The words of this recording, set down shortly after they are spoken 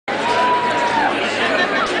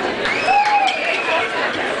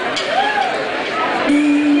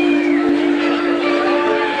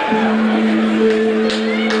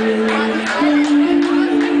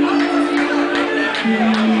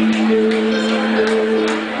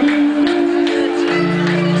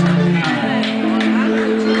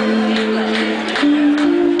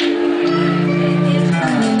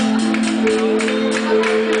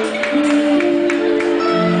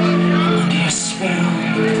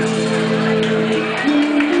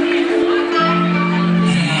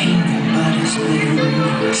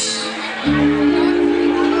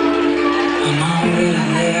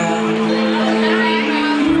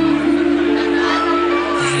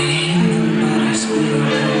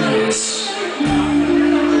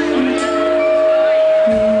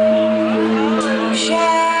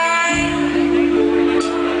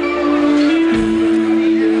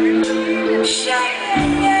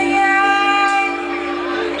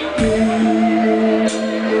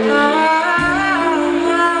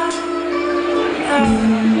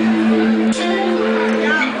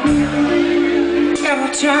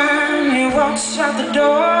Every time he walks out the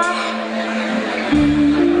door,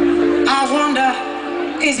 I wonder,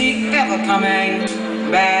 is he ever coming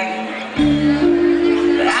back?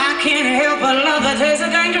 But I can't help but love the taste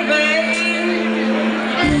of danger, babe.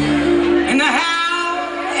 In the howl,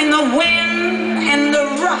 in the wind, and the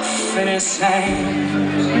rough in his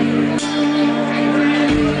hands.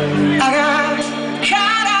 I got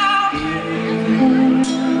caught out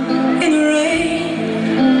in the rain.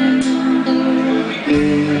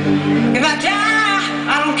 If I die,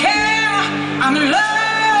 I don't care. I'm in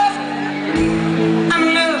love. I'm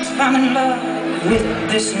in love. I'm in love with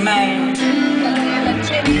this man.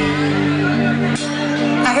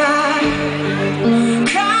 I got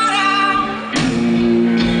caught out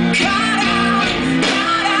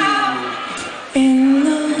in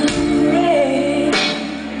the rain.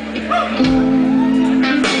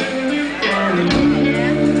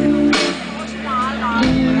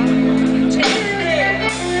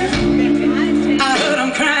 I heard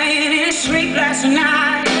him crying in his sleep last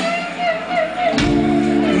night.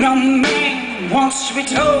 No man wants to be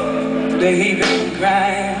told that he been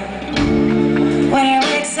crying. When he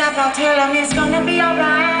wakes up, I'll tell him it's gonna be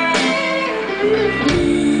alright.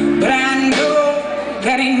 But I know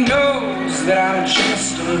that he knows that I'm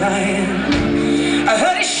just a lion. I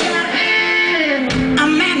heard he shot a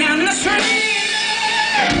man down the street,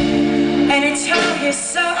 and he tore his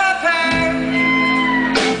soul apart.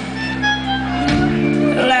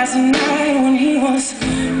 Last night when he was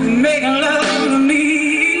making love to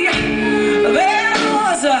me, there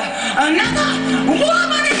was another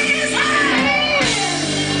woman in his hand.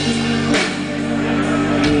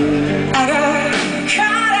 I got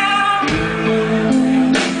caught out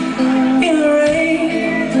in the rain.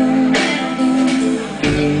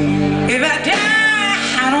 If I die,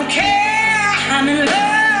 I don't care. I'm in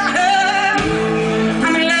love.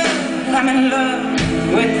 I'm in love. I'm in love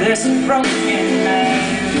with this broken man.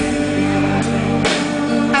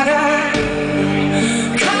 I got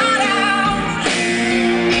caught out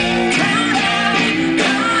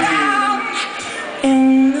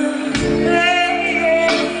in the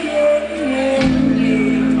rain,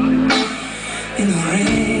 in the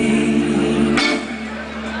rain.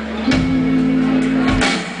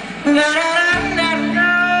 La, la, la, la,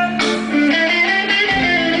 la,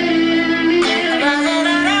 la,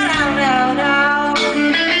 la, la, la, la.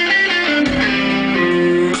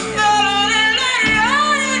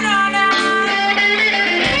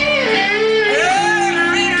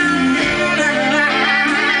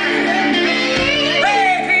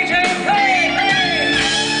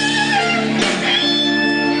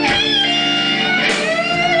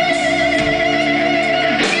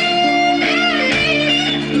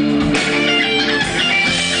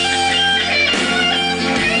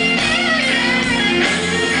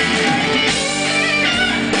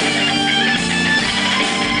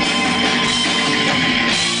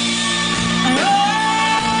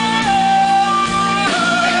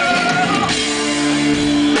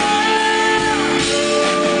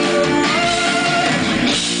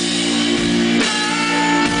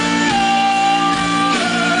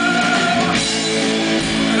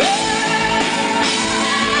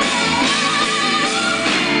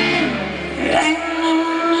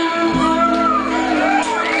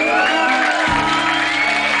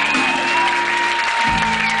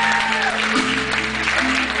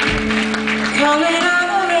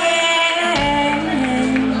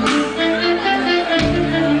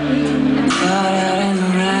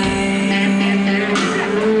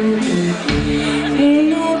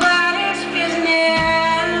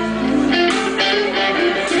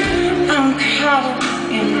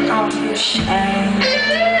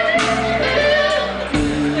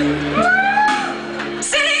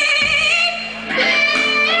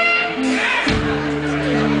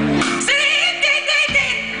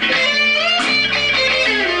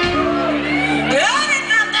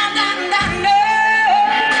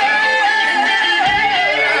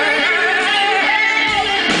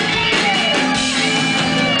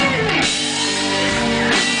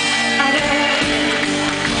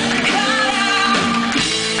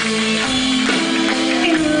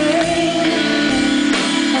 In the rain.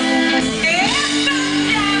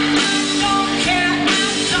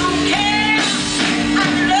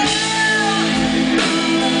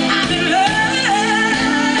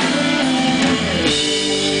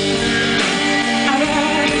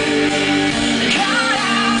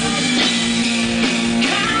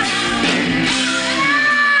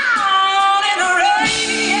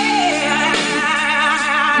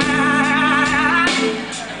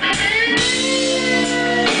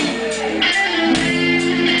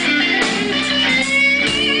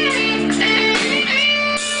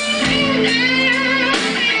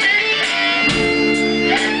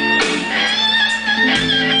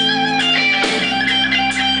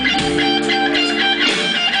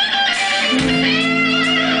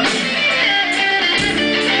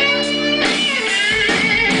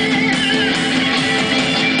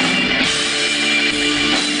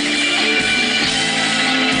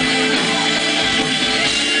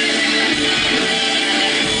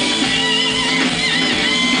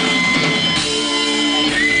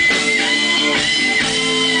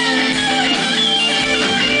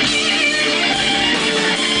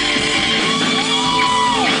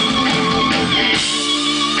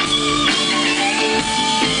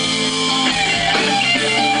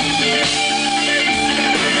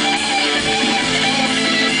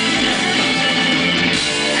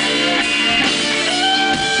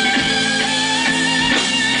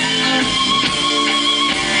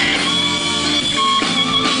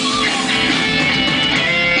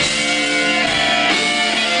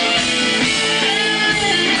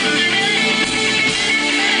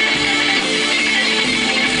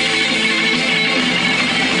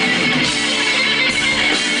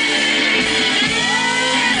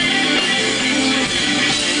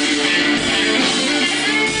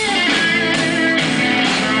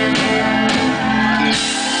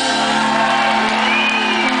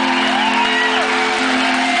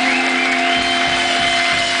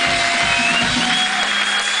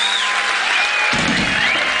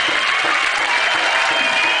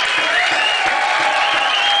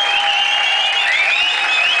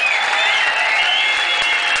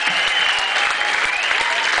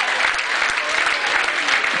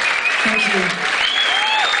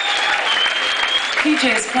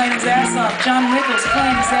 playing his ass off. John Nichols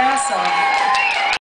playing his ass off.